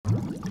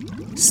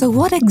So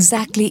what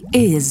exactly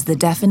is the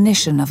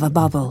definition of a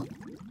bubble?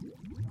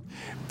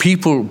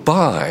 People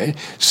buy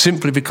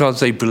simply because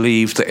they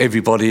believe that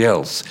everybody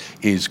else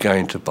is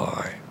going to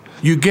buy.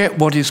 You get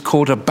what is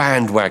called a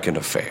bandwagon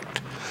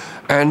effect.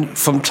 And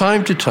from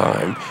time to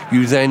time,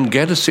 you then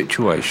get a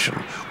situation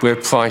where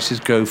prices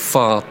go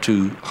far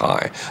too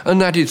high. And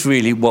that is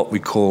really what we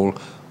call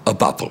a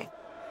bubble.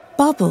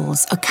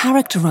 Bubbles are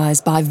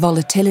characterized by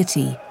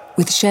volatility,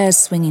 with shares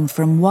swinging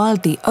from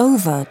wildly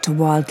over to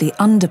wildly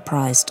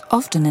underpriced,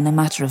 often in a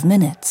matter of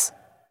minutes.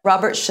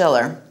 Robert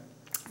Shiller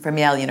from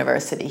Yale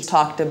University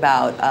talked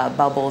about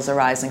bubbles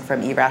arising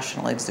from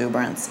irrational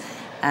exuberance.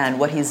 And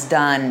what he's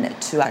done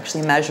to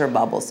actually measure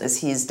bubbles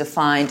is he's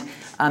defined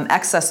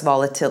excess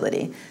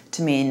volatility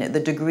to mean the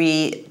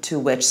degree to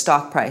which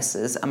stock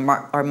prices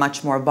are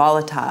much more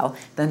volatile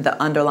than the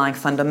underlying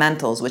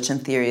fundamentals, which in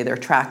theory they're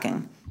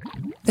tracking.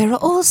 There are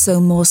also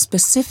more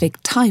specific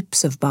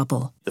types of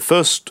bubble. The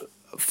first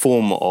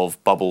form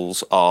of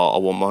bubbles are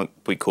what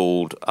might be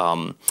called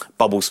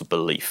bubbles of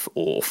belief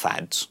or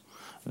fads.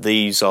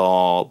 These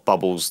are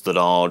bubbles that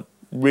are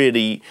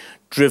really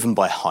driven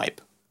by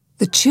hype.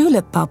 The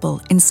tulip bubble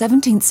in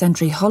 17th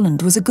century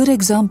Holland was a good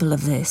example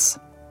of this.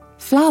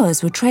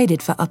 Flowers were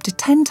traded for up to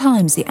 10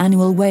 times the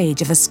annual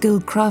wage of a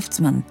skilled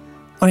craftsman,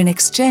 or in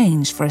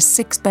exchange for a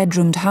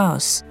 6-bedroomed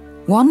house.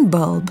 One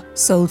bulb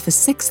sold for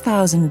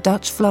 6,000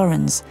 Dutch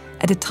florins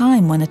at a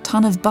time when a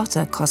ton of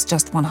butter cost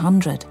just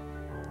 100.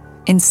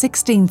 In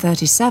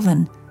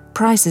 1637,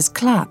 prices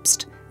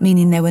collapsed,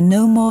 meaning they were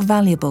no more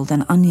valuable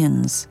than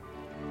onions.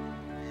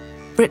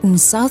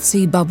 Britain's South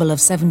Sea bubble of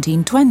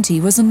 1720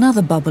 was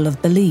another bubble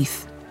of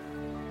belief.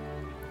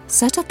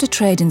 Set up to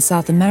trade in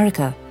South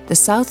America, the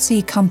South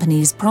Sea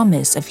Company's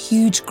promise of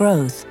huge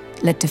growth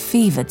led to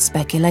fevered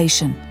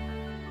speculation.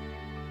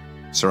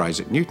 Sir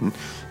Isaac Newton,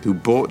 who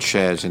bought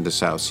shares in the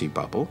South Sea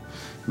bubble,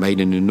 made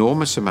an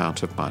enormous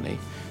amount of money,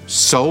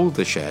 sold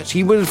the shares,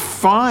 he was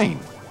fine.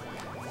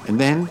 And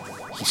then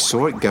he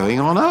saw it going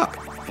on up,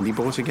 and he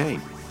bought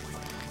again,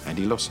 and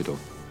he lost it all.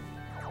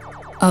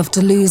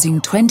 After losing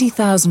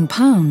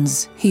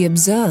 £20,000, he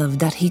observed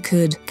that he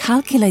could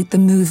calculate the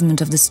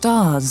movement of the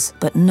stars,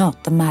 but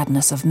not the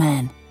madness of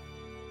men.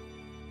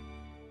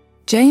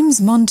 James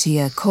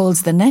Montier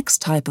calls the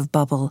next type of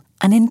bubble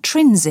an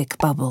intrinsic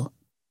bubble.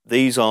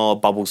 These are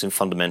bubbles in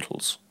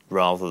fundamentals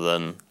rather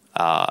than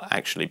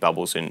actually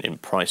bubbles in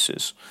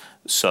prices.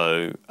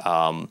 So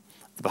the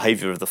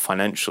behaviour of the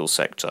financial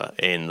sector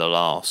in the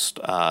last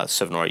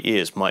 7 or 8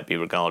 years might be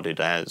regarded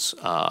as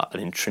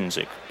an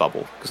intrinsic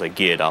bubble because they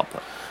geared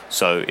up.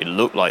 So it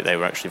looked like they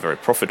were actually very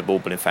profitable,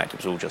 but in fact it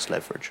was all just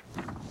leverage.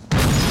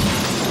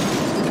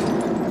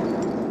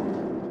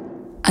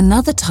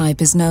 Another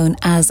type is known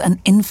as an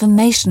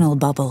informational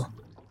bubble.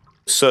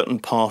 Certain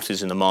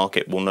parties in the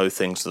market will know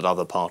things that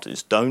other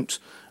parties don't,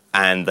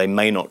 and they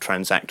may not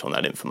transact on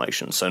that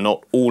information. So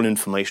not all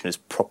information is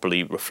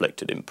properly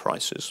reflected in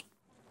prices.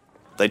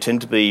 They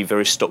tend to be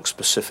very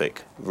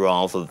stock-specific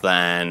rather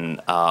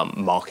than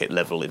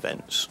market-level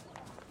events.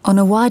 On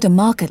a wider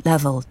market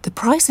level, the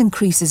price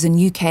increases in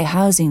UK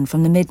housing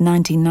from the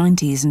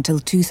mid-1990s until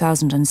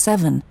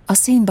 2007 are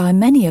seen by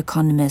many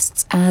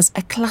economists as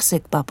a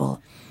classic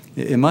bubble.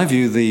 In my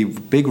view, the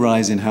big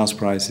rise in house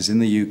prices in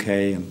the UK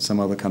and some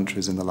other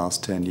countries in the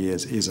last 10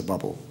 years is a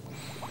bubble.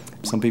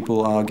 Some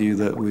people argue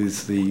that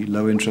with the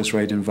low interest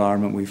rate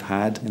environment we've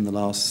had in the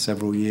last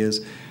several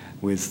years,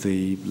 with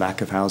the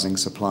lack of housing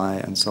supply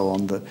and so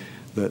on, that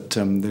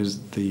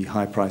the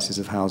high prices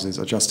of houses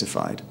are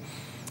justified.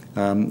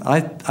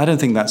 I don't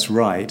think that's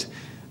right.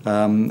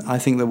 I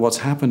think that what's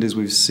happened is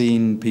we've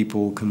seen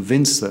people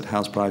convinced that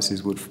house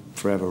prices would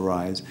forever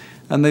rise,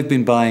 and they've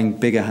been buying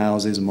bigger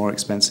houses and more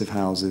expensive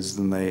houses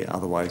than they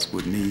otherwise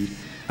would need.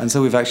 And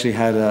so we've actually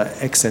had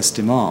excess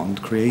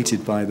demand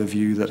created by the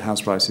view that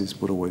house prices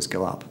would always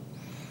go up.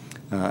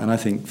 And I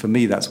think, for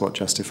me, that's what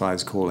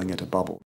justifies calling it a bubble.